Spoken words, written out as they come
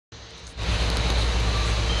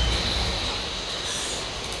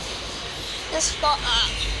just got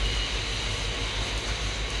up.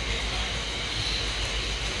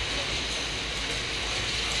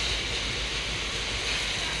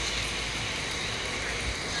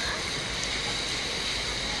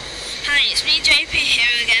 Hi, it's me JP here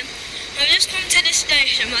again. I've just come to the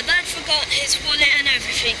station. My dad forgot his wallet and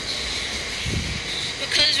everything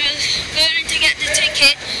because we was going to get the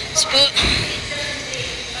tickets, but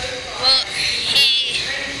he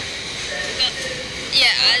forgot.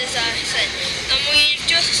 Yeah, as I said. And we've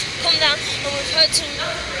just come down and we've heard some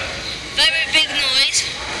very big noise,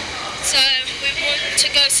 so we wanted to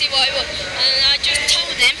go see what it was. And I just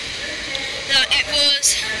told him that it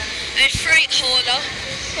was a freight hauler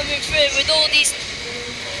coming through with all these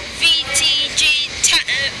VTG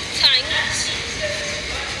tanks.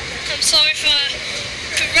 I'm sorry for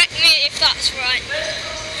correct me if that's right.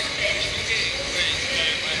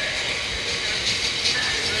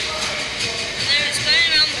 There it's going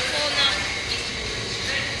around the corner.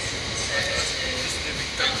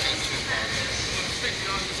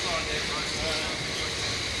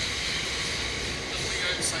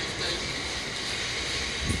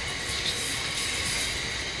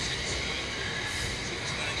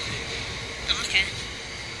 Okay.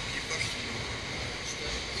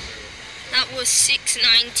 That was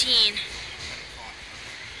 619.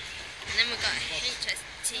 And then we got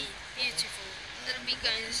HST, beautiful. That'll be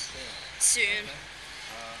going soon.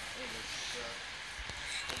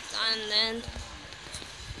 And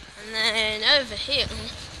then over here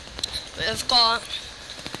we've got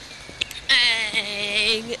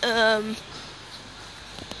a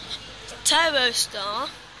Turbo Star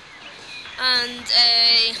and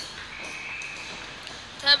a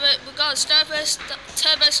we got a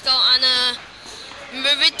Turbo Star and a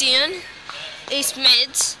Meridian East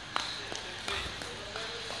Mids.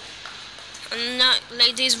 And that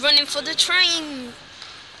lady's running for the train.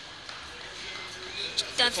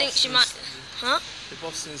 I think she might. Huh? The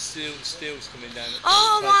Boston Steel's coming down.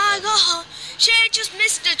 Oh my God! She just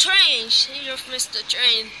missed the train. She just missed the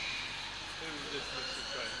train. Who just missed the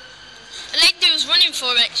train? A lady was running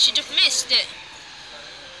for it. She just missed it.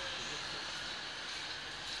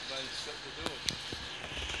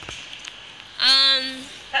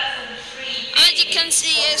 As you can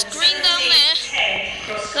see, it's green down there.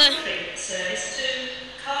 Service to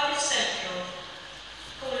Cardiff Central,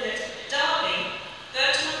 calling it Derby,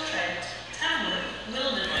 Burton-on-Trent, Tamworth,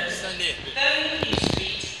 Milner Road, Birmingham New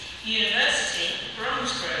Street, University,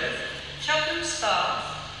 Bromsgrove, Cheltenham Spa,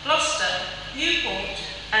 Gloucester, Newport,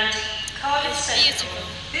 and Cardiff Central.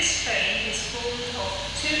 This train is formed of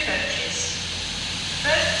 2 coaches.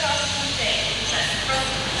 First class contained is at the front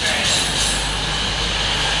of the train.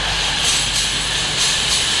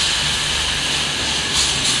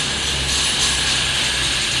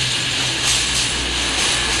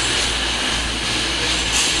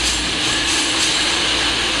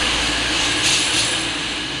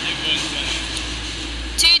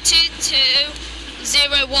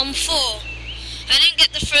 I didn't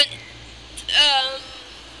get the front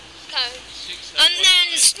code. And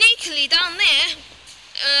then sneakily down there,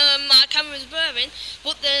 my camera's blurring,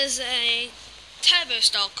 but there's a Turbo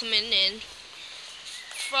Star coming in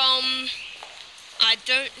from I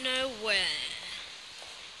don't know where.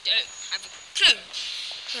 Don't have a clue.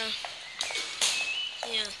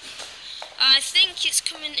 Yeah. I think it's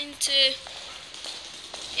coming into,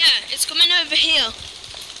 yeah, it's coming over here.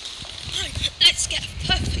 Right, let's get a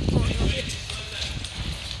perfect one of it.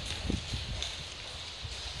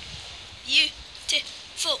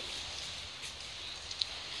 Beautiful.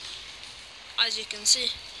 As you can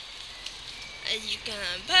see, as you can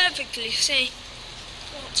perfectly see,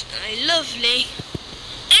 what a lovely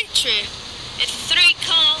entry. It's a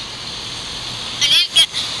 3-car. I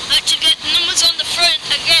didn't actually get the numbers on the front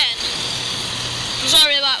again. I'm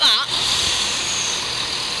sorry about that.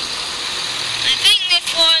 I think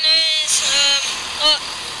this one is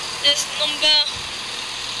this number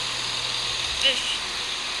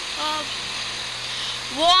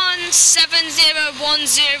 17010.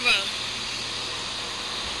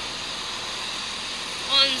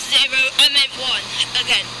 10, I meant 1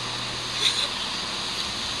 again.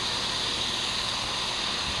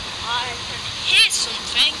 I can hear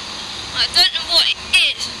something. I don't know what it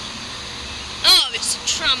is. Oh, it's a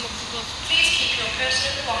tram up above. Please keep your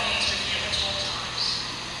personal belongings with you at all times.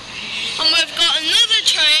 And we've got another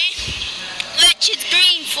train, which is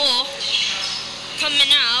green for,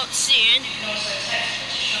 coming out soon,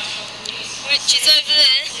 which is over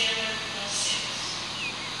there.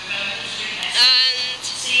 And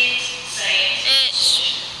it's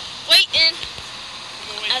waiting,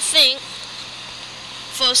 I think,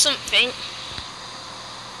 for something.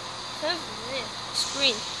 Over there. it's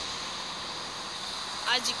green.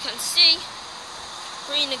 As you can see,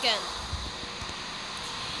 green again.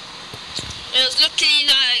 It was looking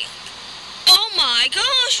like, oh my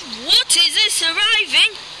gosh, what is this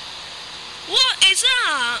arriving? What is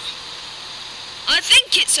that? I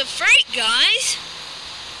think it's a freight, guys.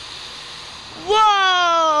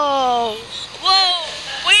 Whoa! Whoa!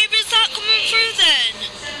 Where is that coming through then?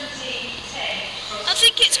 I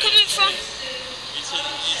think it's coming from...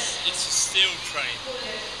 It's a steel train.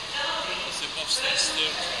 It's a Boston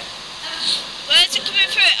steel train. Where is it coming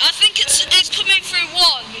through? I think it's coming through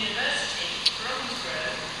one.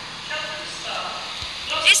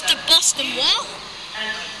 It's the Boston what? It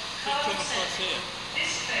come across here.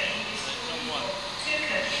 Come one.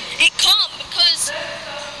 It can't because...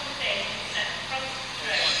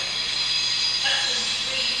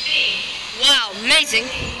 Wow, amazing.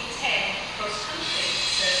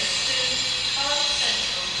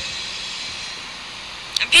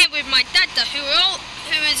 I'm here with my dad who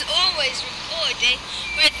is always recording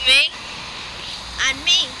with me and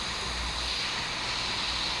me.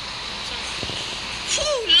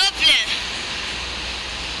 Whew, lovely.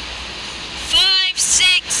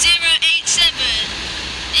 56087.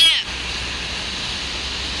 Yeah.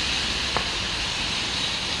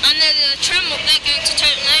 And there's a tram up there going to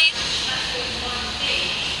terminate.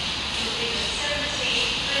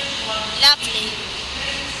 Lovely.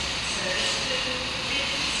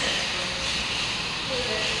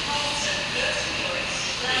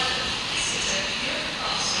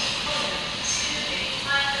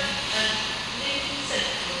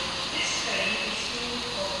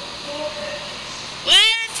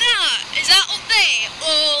 Where's that? Is that up there?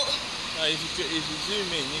 Or... No, if you zoom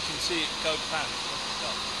in, you can see it go past.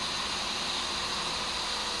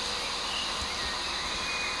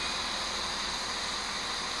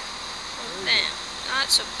 Up there.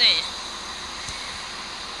 That's up there.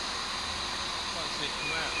 Can't see it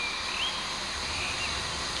come out.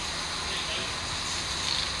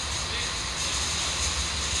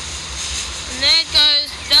 And there goes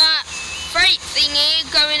that freight thingy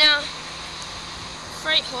going out.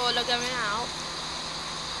 Freight hauler going out.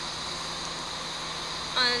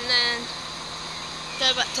 And then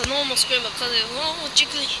go back to normal screen because it was all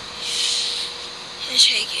jiggly and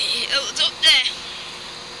shaky. It was up there.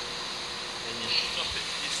 And you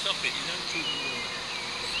stop it, you don't keep moving.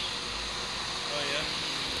 Oh yeah?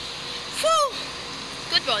 Whew!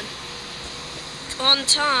 Good one. On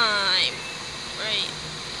time. Right.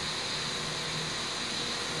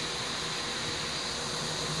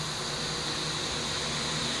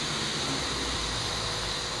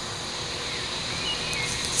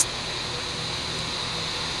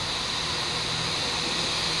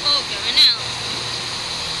 Oh, going out.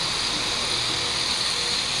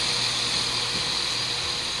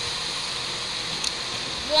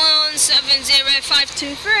 One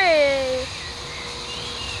 70523.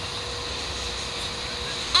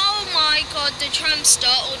 Oh my god, the tram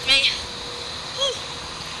startled me. Whew.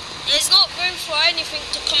 There's not room for anything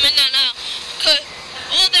to come in and out. Cause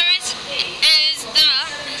all there is that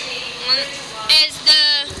is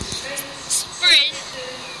the sprint,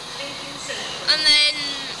 and then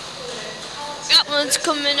that one's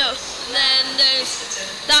coming up. Then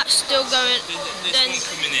that's still going. This Then one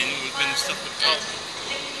coming in, we're going to stop at top.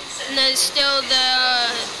 and there's still the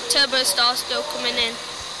Turbo Star still coming in.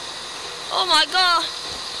 Oh my god!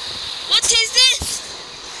 What is this?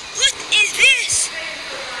 What is this?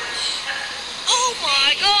 Oh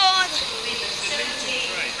my god!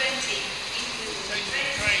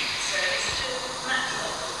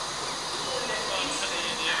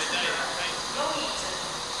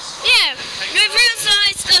 Yeah, we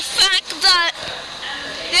realised the fact that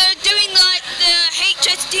they're doing like the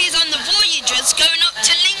HSTs on the Voyagers going up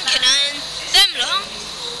to Lincoln and them lot.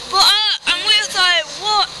 But and we was like,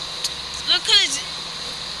 what? Because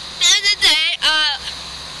the other day,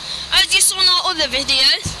 as you saw in our other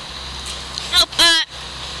videos,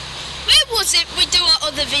 where was it we do our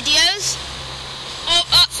other videos? Oh,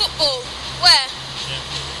 at football. Where? Yeah.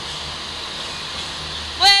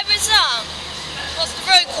 Where is that? What's the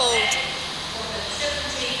road called?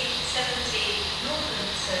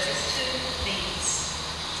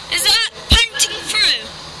 Is that punching through?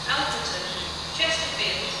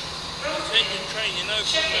 Take your train, you know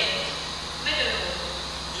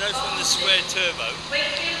from the square turbo.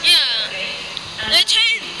 Yeah. They're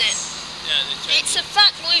changing it. Yeah, they changed It's a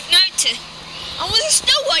fact we've noticed. And we're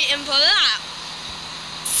still waiting for that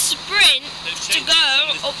sprint to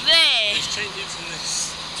go up there. They've changed it from this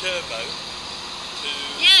turbo to...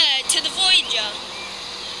 Yeah, to the Voyager.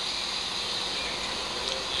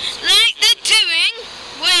 Like they're doing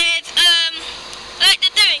with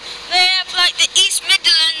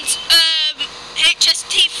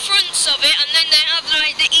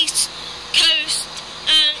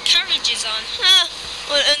was on.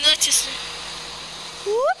 Well, I noticed.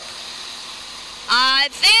 Whoop.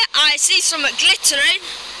 There I see some glittering.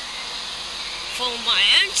 For my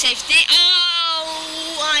own safety.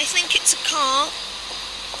 Oh, I think it's a car.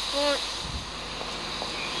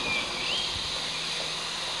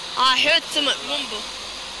 I heard them at rumble.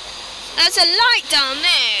 There's a light down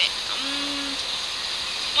there.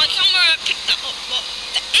 My camera picked that up, but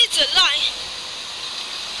there is a light.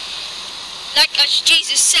 Like as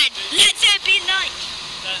Jesus said, let there be light.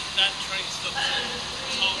 That train stops at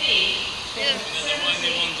Tulsa. Yeah. And they're the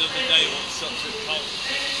only ones of the day what stops at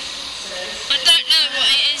Tulsa. I don't know what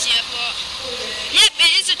it is yet, but yep,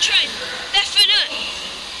 it is a train. Definite.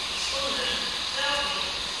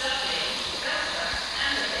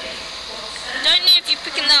 I don't know if you're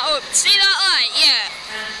picking that up. See that light? Yeah.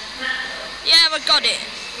 Yeah, I got it. It's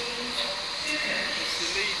the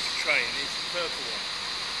Leeds train, it's the purple one.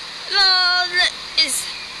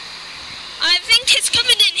 I think it's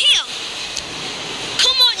coming in here.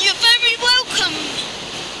 Come on, you're very welcome.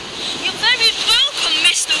 You're very welcome,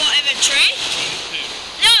 Mr. Whatever Tree.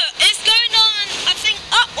 No, it's going on, I think,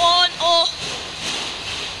 up one or...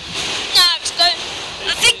 No, it's going...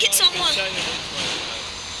 I think it's on one.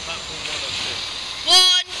 Platform 1 or 2.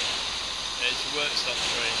 One. It's a work stop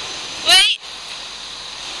train. Wait.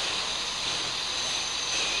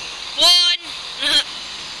 One.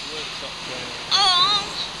 Work stop train. Oh.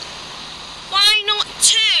 Why not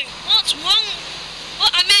two? What's wrong?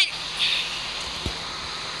 What I meant...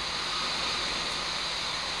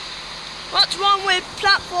 What's wrong with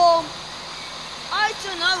platform? I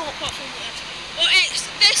don't know what platform it is. Well, it's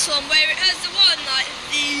this one where it has the one like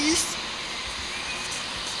these.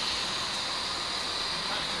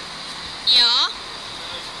 Yeah.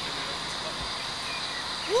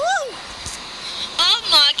 Woo! Oh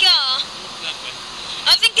my god.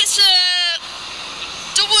 I think it's a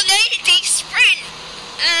double lady sprint.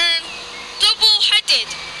 Double-headed.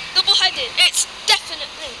 Double-headed. It's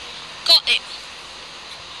definitely got it.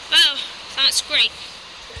 Wow. That's great.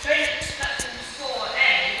 The train at platform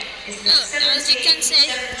 4A is the As you can see,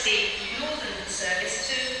 17 Northern service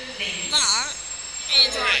to Leeds. that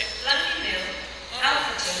is right. Langley Mill,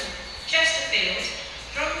 Alfreton, Chesterfield,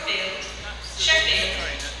 Drumfield,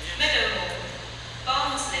 Sheffield, Meadowhall,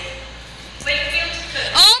 Barnsley, Wakefield to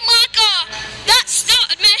Kirk. Oh my god! That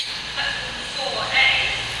started me! Platform 4A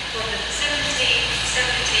for the 17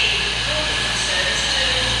 Northern service to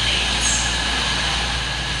Leeds.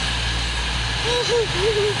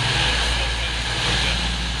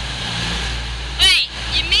 Wait,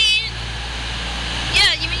 you mean...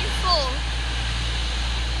 Yeah, you mean 4.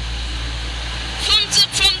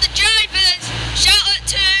 From the drivers! Shout out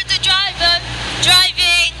to the driver!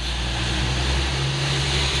 Driving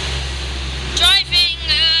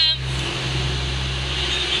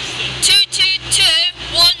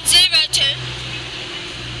 222102.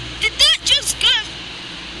 Did that just go?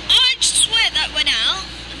 I swear that went out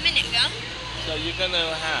a minute ago. So you're going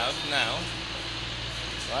to have now,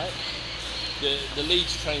 right, the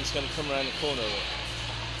Leeds train's going to come around the corner.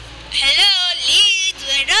 Hello, Leeds,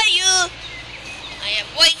 where are you? I am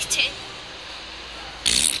waiting.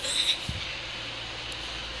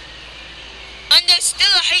 And there's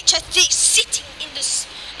still a HSD sitting in the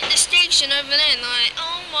station over there, like,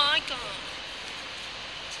 oh my god.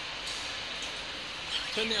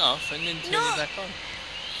 Turn it off and then turn it back on. Uh,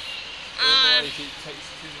 Otherwise it takes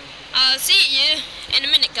too long. I'll see you in a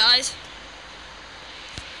minute, guys.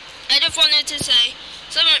 I just wanted to say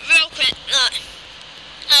something real quick.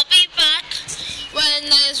 I'll be back when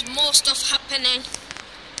there's more stuff happening.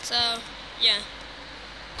 So, yeah.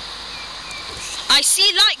 I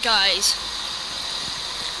see light, guys.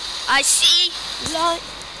 I see light.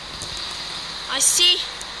 I see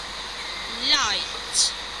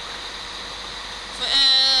light. But,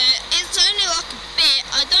 it's only like a bit.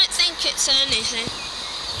 I don't think it's anything.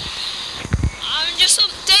 I'm just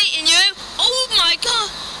updating you. Oh my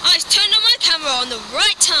god! I turned on my camera on the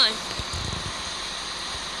right time.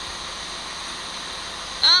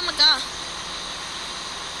 Oh my god.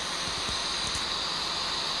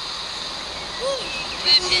 Woo,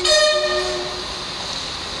 perfect.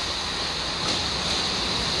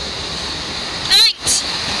 Thanks.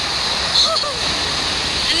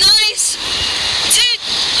 A nice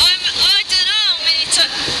I don't know how many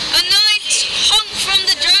times. A nice honk from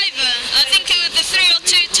the driver. I think it was the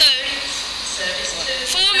 302.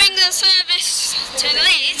 Forming the service to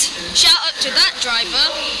Leeds. Shout out to that driver.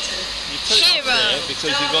 You put it up there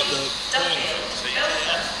because you've got the corner, so you put it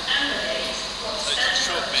up. So it's a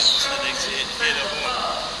short bit so they see it here the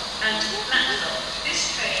horn. This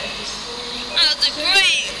train is That was a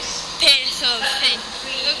great piece of thing.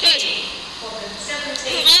 Because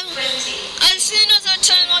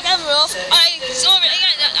off. I saw it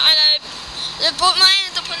again and I put my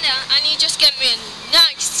hand up and down and he just gave me a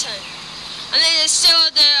nice turn. And then there's still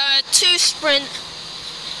the 2 sprint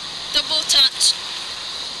double touch.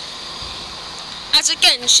 As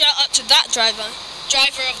again, shout out to that driver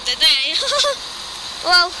of the day.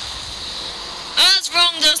 Well, I was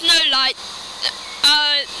wrong, there was no light.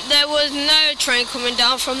 There was no train coming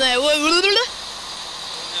down from there. Yeah.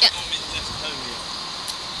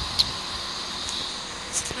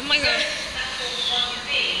 Oh my god.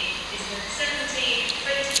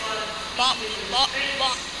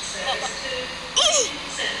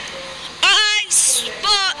 I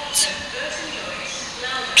spot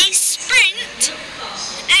a sprint.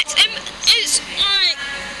 It's like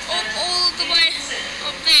all the way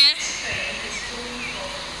up there.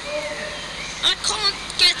 I can't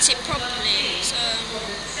get it properly, so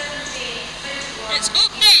it's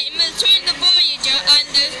up there in between the Voyager and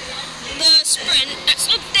the sprint. It's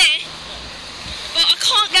up there, but I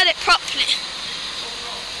can't get it properly.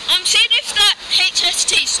 I'm seeing if that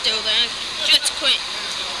HST is still there. Just quick.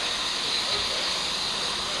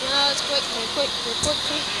 No, it's quick.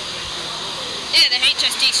 Yeah, the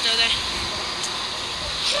HST is still there.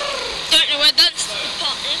 Don't know where that's the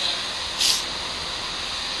part is.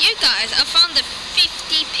 You guys, I found the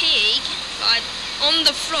 50 pig like on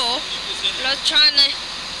the floor. And I was trying to.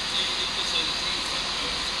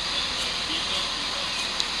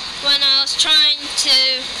 When I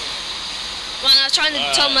was trying to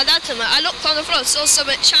tell my dad something, I looked on the floor, saw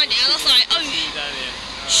something shiny, and I was like, oh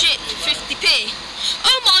shit, 50p.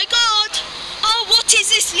 Oh my god! Oh, what is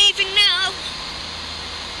this leaving now?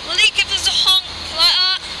 Will he give us a honk like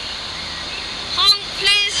that? Honk,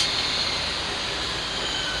 please.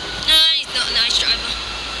 No, he's not a nice driver.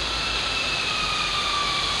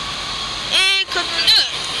 He couldn't do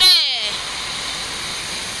it. There.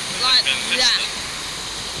 Like that.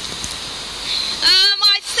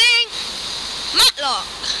 I think Matlock.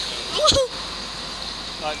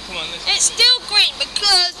 Right, come on, it's still green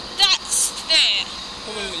because that's there.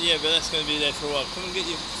 Come on, yeah, but that's going to be there for a while. Come and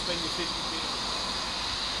spend your 50p.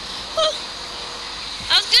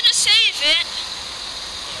 I was going to save it.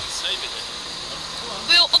 Save it then.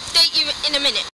 We'll update you in a minute.